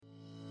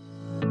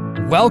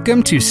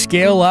Welcome to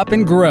Scale Up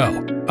and Grow,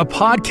 a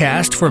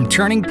podcast from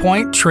Turning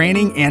Point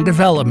Training and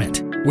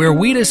Development, where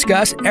we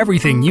discuss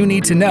everything you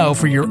need to know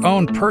for your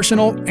own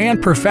personal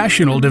and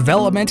professional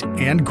development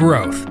and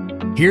growth.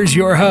 Here's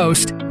your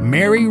host,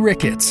 Mary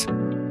Ricketts.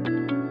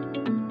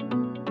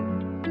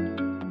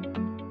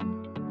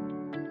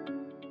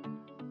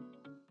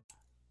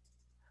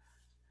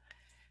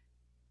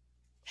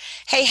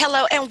 Hey,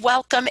 hello, and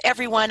welcome,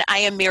 everyone. I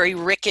am Mary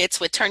Ricketts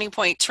with Turning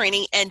Point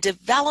Training and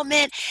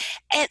Development,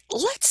 and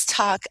let's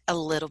talk a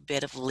little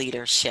bit of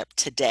leadership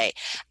today.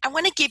 I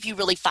want to give you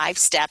really 5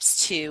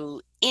 steps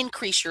to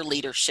increase your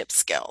leadership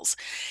skills.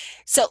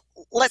 So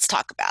let's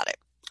talk about it.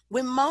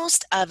 When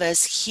most of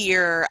us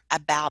hear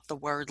about the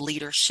word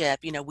leadership,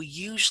 we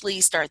usually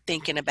start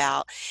thinking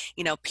about,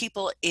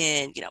 people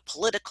in,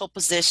 political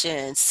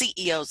positions,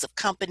 CEOs of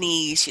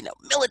companies,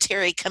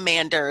 military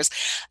commanders,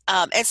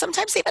 and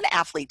sometimes even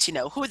athletes,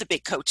 who are the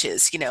big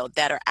coaches,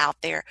 that are out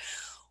there.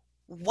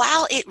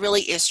 While it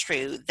really is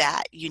true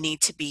that you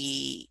need to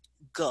be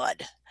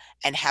good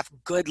and have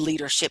good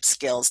leadership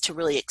skills to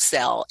really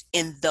excel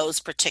in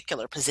those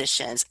particular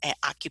positions and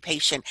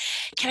occupation,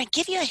 can I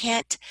give you a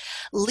hint?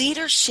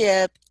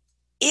 Leadership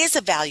is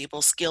a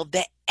valuable skill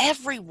that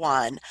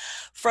everyone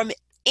from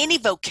any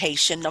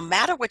vocation, no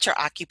matter what your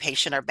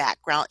occupation or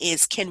background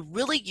is, can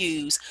really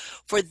use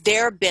for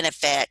their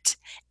benefit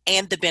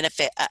and the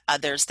benefit of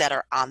others that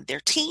are on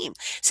their team.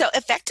 So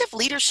effective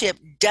leadership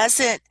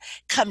doesn't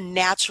come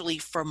naturally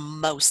for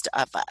most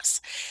of us.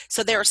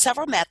 So there are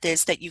several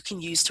methods that you can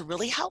use to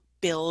really help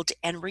build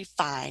and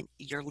refine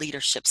your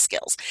leadership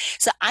skills.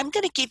 So I'm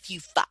going to give you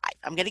 5.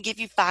 I'm going to give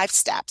you 5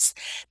 steps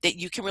that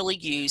you can really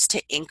use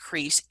to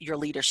increase your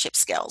leadership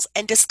skills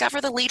and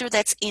discover the leader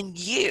that's in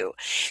you.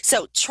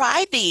 So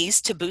try these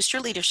to boost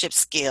your leadership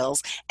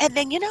skills. And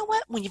then, you know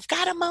what? When you've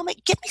got a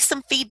moment, give me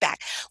some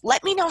feedback.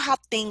 Let me know how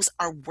things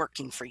are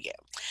working for you.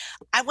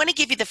 I want to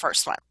give you the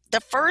first one.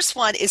 The first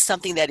one is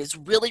something that is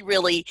really,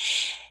 really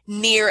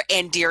near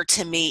and dear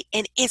to me,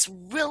 and it's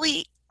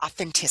really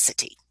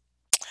authenticity.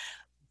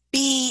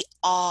 Be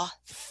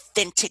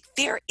authentic.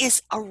 There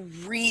is a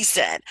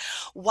reason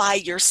why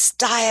your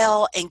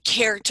style and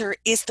character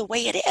is the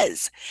way it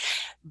is.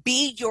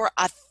 Be your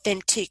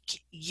authentic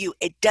you.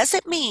 It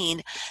doesn't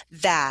mean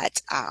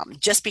that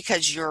just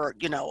because you're,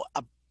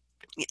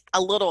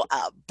 a little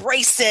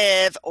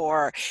abrasive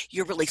or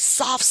you're really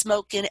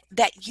soft-spoken,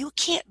 that you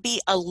can't be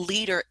a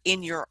leader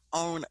in your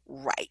own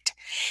right.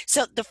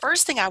 So the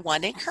first thing I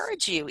want to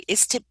encourage you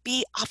is to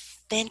be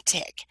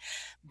authentic.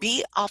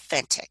 Be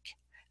authentic.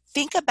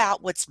 Think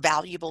about what's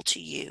valuable to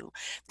you.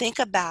 Think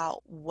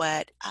about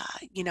what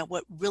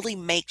really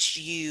makes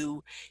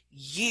you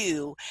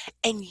you,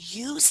 and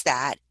use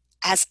that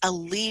as a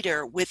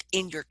leader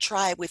within your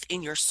tribe,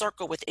 within your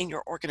circle, within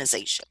your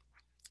organization.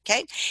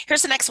 Okay,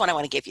 here's the next one I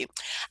want to give you.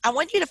 I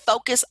want you to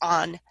focus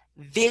on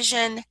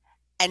vision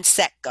and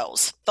set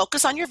goals.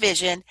 Focus on your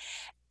vision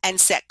and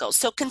set goals.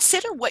 So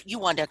consider what you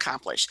want to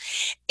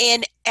accomplish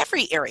in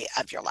every area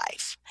of your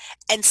life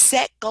and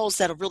set goals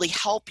that'll really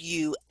help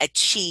you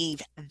achieve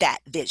that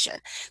vision.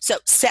 So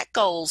set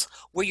goals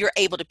where you're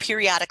able to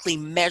periodically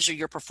measure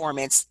your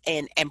performance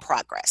and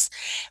progress.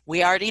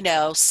 We already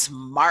know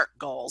SMART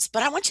goals,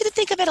 but I want you to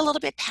think of it a little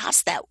bit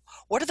past that.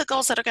 What are the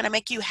goals that are going to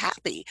make you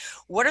happy?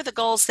 What are the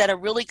goals that are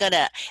really going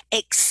to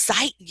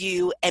excite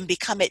you and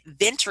become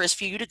adventurous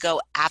for you to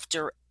go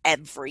after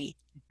every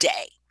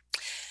day?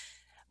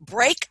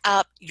 Break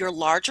up your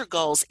larger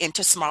goals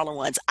into smaller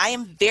ones. I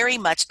am very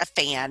much a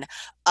fan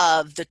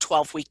of the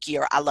 12-week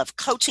year. I love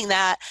coaching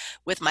that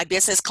with my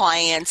business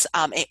clients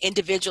and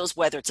individuals,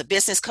 whether it's a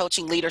business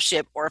coaching,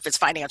 leadership, or if it's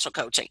financial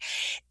coaching.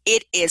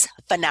 It is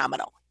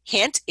phenomenal.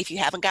 Hint, if you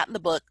haven't gotten the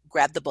book,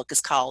 grab the book.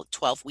 It's called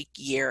 12-Week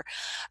Year.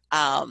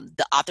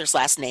 The author's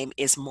last name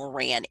is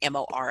Moran,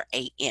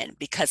 M-O-R-A-N,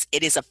 because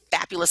it is a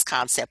fabulous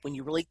concept when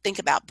you really think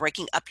about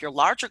breaking up your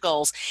larger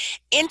goals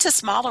into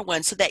smaller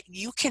ones so that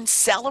you can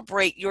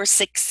celebrate your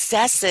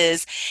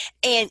successes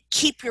and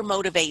keep your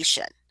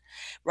motivation.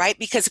 Right?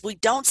 Because if we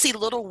don't see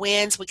little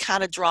wins, we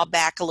kind of draw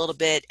back a little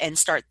bit and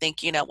start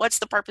thinking, what's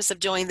the purpose of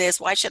doing this?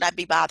 Why should I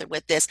be bothered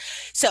with this?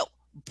 So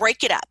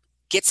break it up.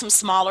 Get some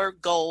smaller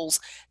goals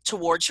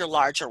towards your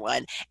larger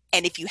one.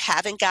 And if you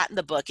haven't gotten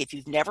the book, if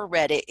you've never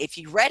read it, if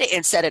you read it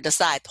and set it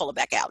aside, pull it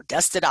back out,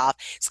 dust it off.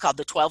 It's called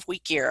The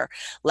 12-Week Year.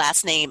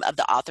 Last name of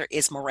the author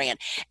is Moran.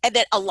 And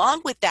then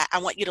along with that, I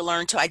want you to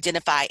learn to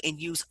identify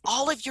and use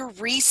all of your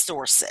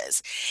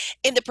resources.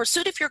 In the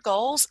pursuit of your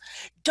goals,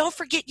 don't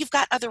forget you've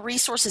got other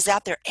resources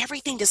out there.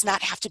 Everything does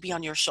not have to be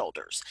on your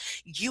shoulders.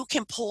 You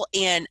can pull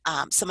in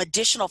some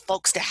additional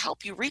folks to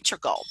help you reach your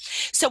goal.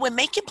 So when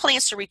making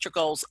plans to reach your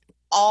goals,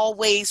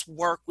 always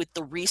work with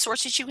the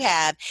resources you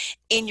have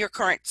in your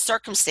current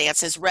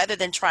circumstances rather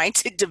than trying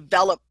to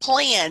develop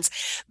plans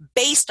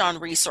based on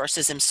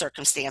resources and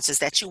circumstances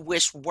that you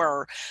wish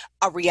were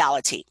a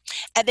reality.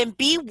 And then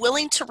be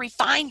willing to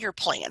refine your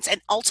plans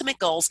and ultimate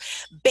goals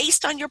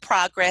based on your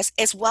progress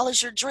as well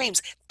as your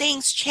dreams.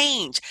 Things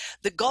change.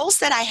 The goals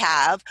that I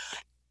have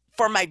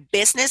for my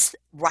business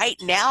right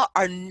now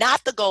are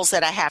not the goals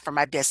that I had for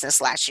my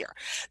business last year.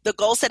 The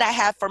goals that I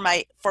have for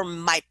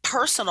my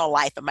personal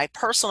life and my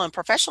personal and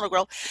professional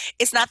growth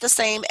is not the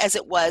same as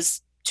it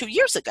was 2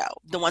 years ago.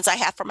 The ones I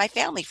have for my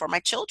family, for my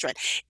children,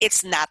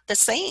 it's not the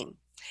same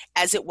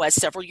as it was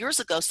several years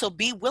ago. So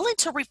be willing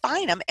to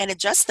refine them and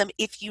adjust them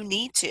if you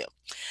need to.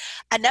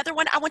 Another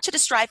one, I want you to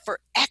strive for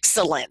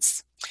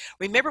excellence.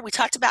 Remember, we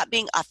talked about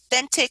being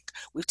authentic.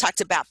 We've talked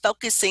about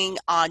focusing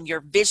on your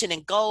vision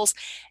and goals.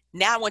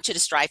 Now I want you to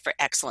strive for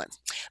excellence.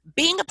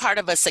 Being a part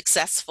of a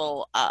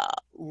successful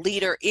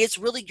leader is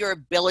really your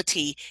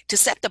ability to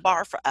set the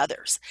bar for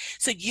others.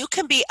 So you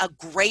can be a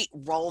great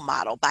role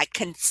model by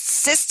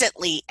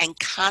consistently and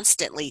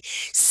constantly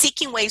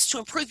seeking ways to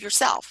improve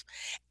yourself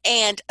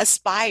and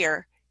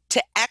aspire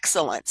to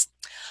excellence.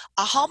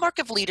 A hallmark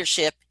of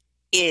leadership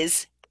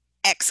is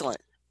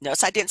excellent.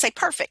 Notice I didn't say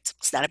perfect.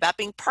 It's not about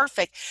being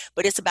perfect,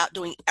 but it's about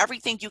doing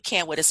everything you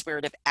can with a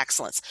spirit of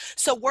excellence.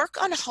 So work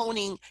on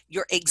honing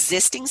your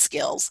existing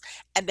skills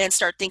and then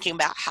start thinking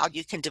about how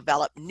you can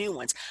develop new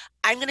ones.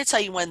 I'm going to tell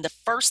you one of the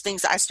first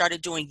things I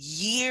started doing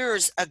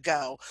years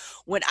ago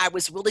when I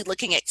was really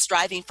looking at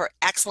striving for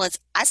excellence.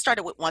 I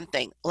started with one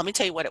thing. Let me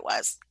tell you what it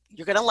was.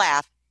 You're going to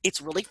laugh. It's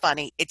really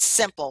funny. It's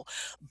simple,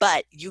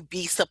 but you'd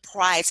be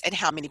surprised at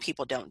how many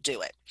people don't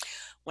do it.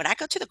 When I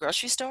go to the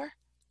grocery store,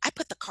 I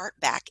put the cart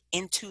back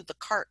into the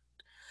cart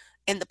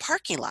in the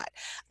parking lot.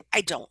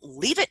 I don't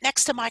leave it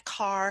next to my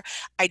car.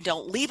 I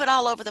don't leave it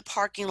all over the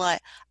parking lot.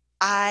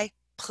 I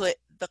put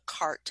the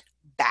cart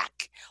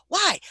back.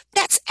 Why?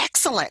 That's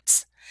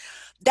excellence.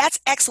 That's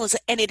excellence.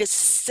 And it is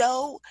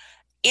so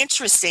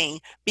interesting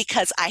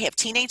because I have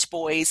teenage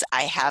boys.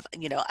 I have,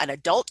 an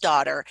adult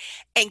daughter.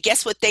 And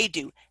guess what they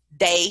do?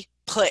 They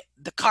put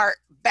the cart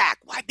back.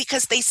 Why?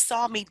 Because they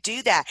saw me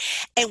do that.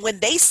 And when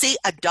they see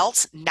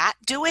adults not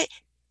do it,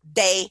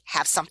 they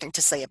have something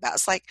to say about it.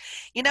 It's like,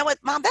 you know what,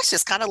 Mom, that's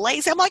just kind of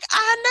lazy. I'm like,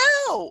 I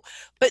know.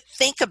 But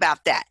think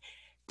about that.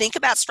 Think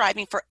about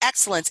striving for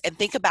excellence and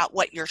think about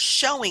what you're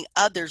showing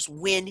others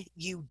when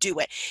you do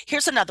it.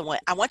 Here's another one.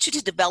 I want you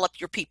to develop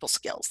your people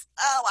skills.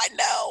 Oh,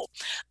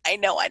 I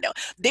know.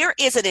 There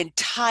is an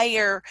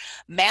entire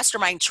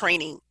mastermind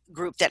training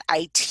group that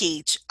I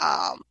teach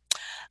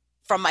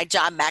from my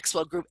John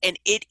Maxwell group, and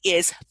it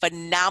is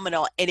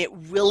phenomenal. And it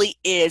really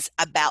is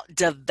about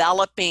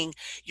developing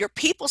your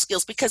people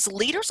skills because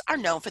leaders are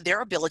known for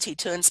their ability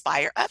to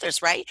inspire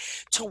others, right?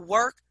 To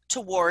work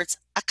towards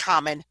a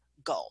common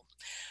goal.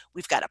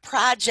 We've got a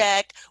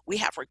project, we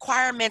have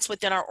requirements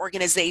within our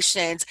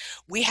organizations,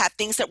 we have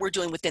things that we're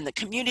doing within the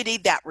community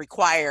that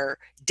require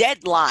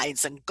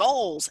deadlines and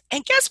goals.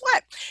 And guess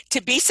what?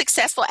 To be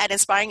successful at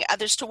inspiring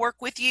others to work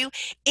with you,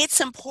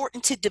 it's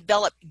important to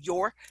develop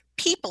your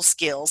people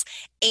skills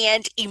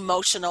and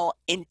emotional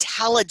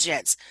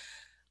intelligence.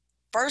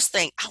 First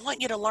thing, I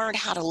want you to learn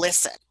how to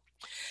listen.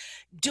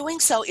 Doing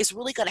so is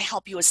really going to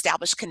help you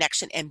establish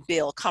connection and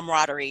build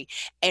camaraderie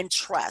and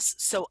trust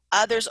so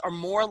others are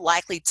more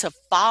likely to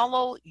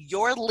follow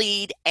your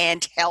lead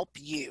and help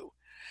you.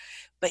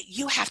 But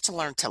you have to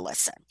learn to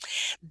listen.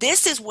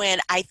 This is when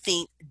I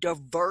think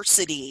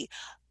diversity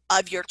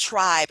of your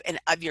tribe and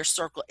of your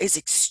circle is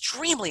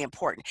extremely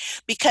important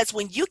because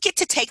when you get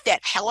to take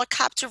that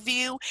helicopter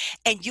view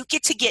and you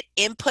get to get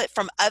input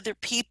from other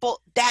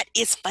people, that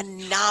is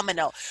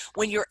phenomenal.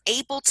 When you're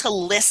able to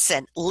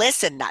listen,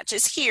 not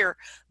just hear,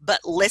 but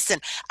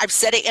listen. I've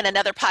said it in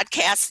another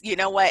podcast. You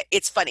know what?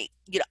 It's funny.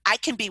 I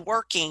can be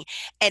working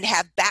and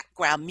have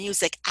background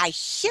music. I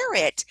hear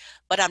it,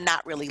 but I'm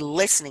not really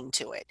listening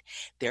to it.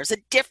 There's a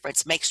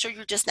difference. Make sure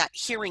you're just not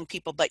hearing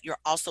people, but you're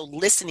also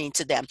listening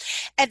to them.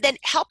 And then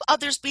help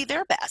others be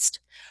their best,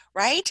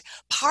 right?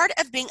 Part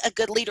of being a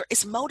good leader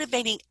is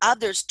motivating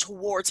others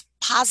towards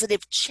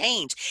positive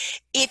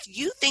change. If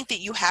you think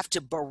that you have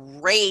to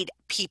berate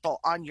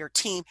people on your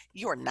team,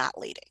 you're not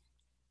leading.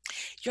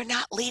 You're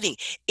not leading.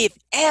 If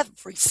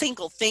every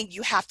single thing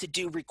you have to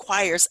do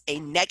requires a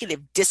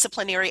negative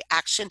disciplinary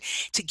action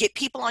to get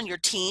people on your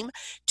team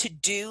to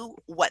do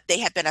what they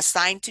have been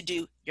assigned to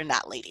do, you're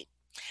not leading.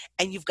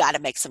 And you've got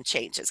to make some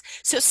changes.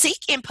 So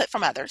seek input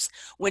from others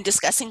when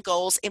discussing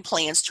goals and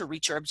plans to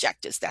reach your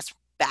objectives. That's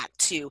back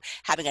to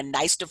having a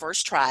nice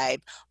diverse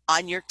tribe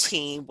on your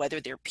team, whether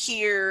they're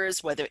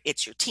peers, whether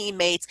it's your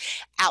teammates,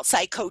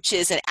 outside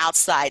coaches, and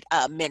outside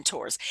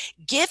mentors.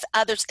 Give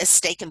others a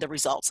stake in the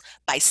results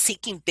by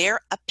seeking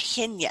their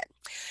opinion.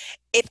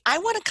 If I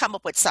want to come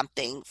up with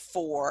something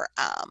for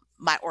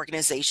my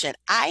organization,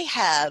 I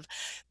have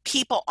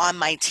people on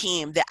my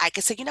team that I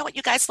can say, you know what,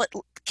 you guys,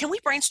 can we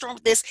brainstorm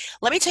this?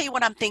 Let me tell you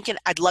what I'm thinking.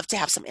 I'd love to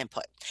have some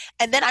input.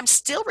 And then I'm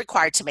still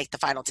required to make the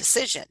final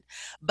decision,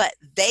 but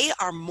they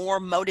are more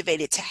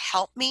motivated to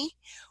help me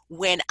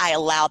when I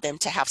allow them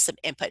to have some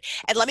input.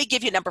 And let me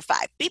give you number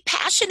 5, be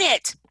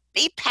passionate.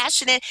 Be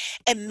passionate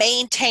and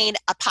maintain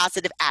a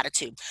positive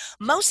attitude.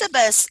 Most of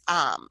us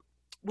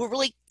will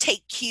really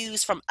take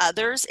cues from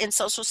others in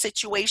social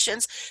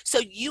situations, so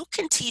you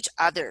can teach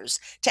others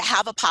to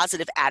have a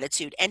positive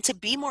attitude and to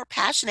be more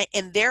passionate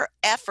in their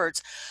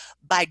efforts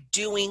by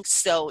doing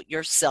so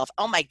yourself.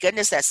 Oh my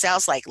goodness, that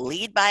sounds like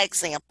lead by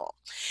example.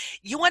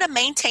 You want to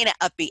maintain an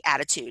upbeat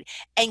attitude,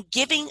 and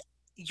giving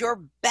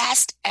your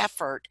best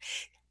effort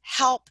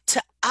help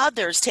to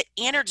others to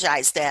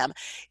energize them.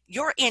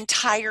 Your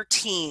entire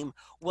team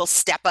will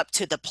step up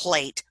to the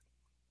plate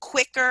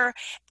quicker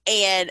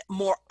and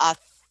more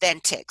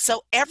authentic.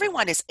 So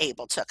everyone is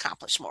able to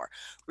accomplish more,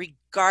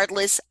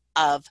 regardless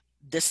of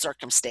the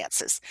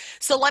circumstances.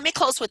 So let me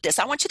close with this.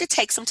 I want you to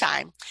take some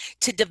time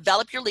to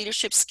develop your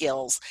leadership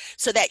skills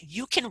so that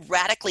you can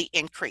radically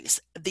increase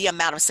the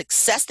amount of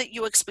success that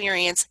you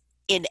experience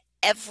in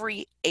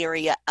every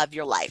area of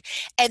your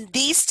life. And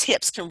these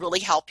tips can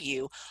really help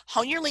you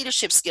hone your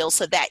leadership skills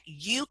so that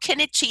you can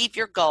achieve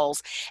your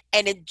goals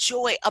and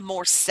enjoy a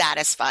more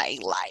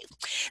satisfying life.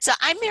 So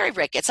I'm Mary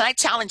Ricketts, and I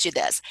challenge you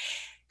this.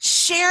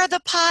 Share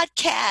the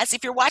podcast.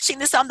 If you're watching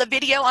this on the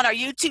video on our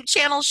YouTube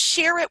channel,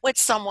 share it with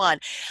someone.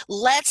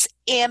 Let's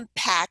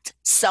impact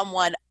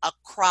someone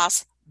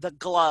across the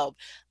globe.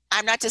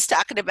 I'm not just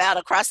talking about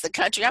across the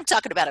country. I'm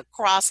talking about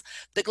across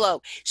the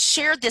globe.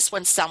 Share this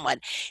with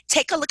someone.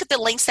 Take a look at the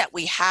links that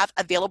we have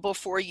available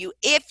for you.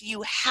 If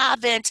you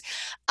haven't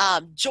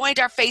joined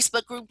our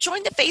Facebook group,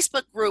 join the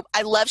Facebook group.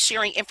 I love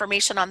sharing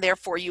information on there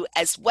for you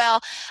as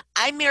well.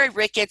 I'm Mary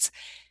Ricketts.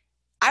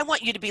 I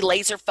want you to be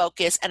laser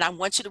focused, and I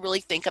want you to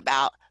really think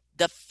about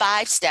the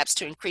 5 steps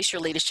to increase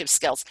your leadership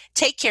skills.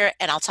 Take care,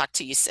 and I'll talk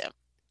to you soon.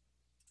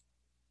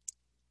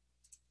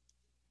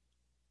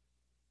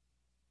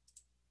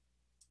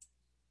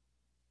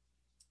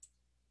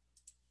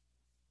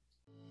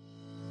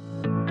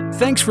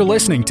 Thanks for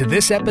listening to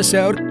this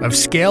episode of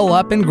Scale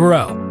Up and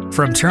Grow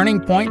from Turning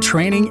Point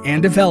Training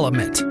and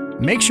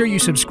Development. Make sure you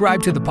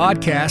subscribe to the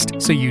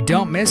podcast so you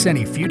don't miss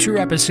any future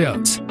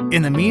episodes.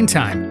 In the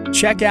meantime,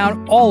 check out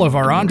all of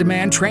our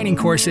on-demand training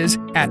courses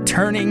at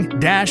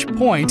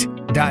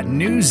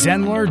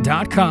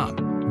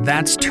turning-point.newzenler.com.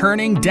 That's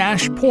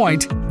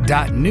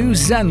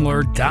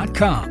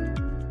turning-point.newzenler.com.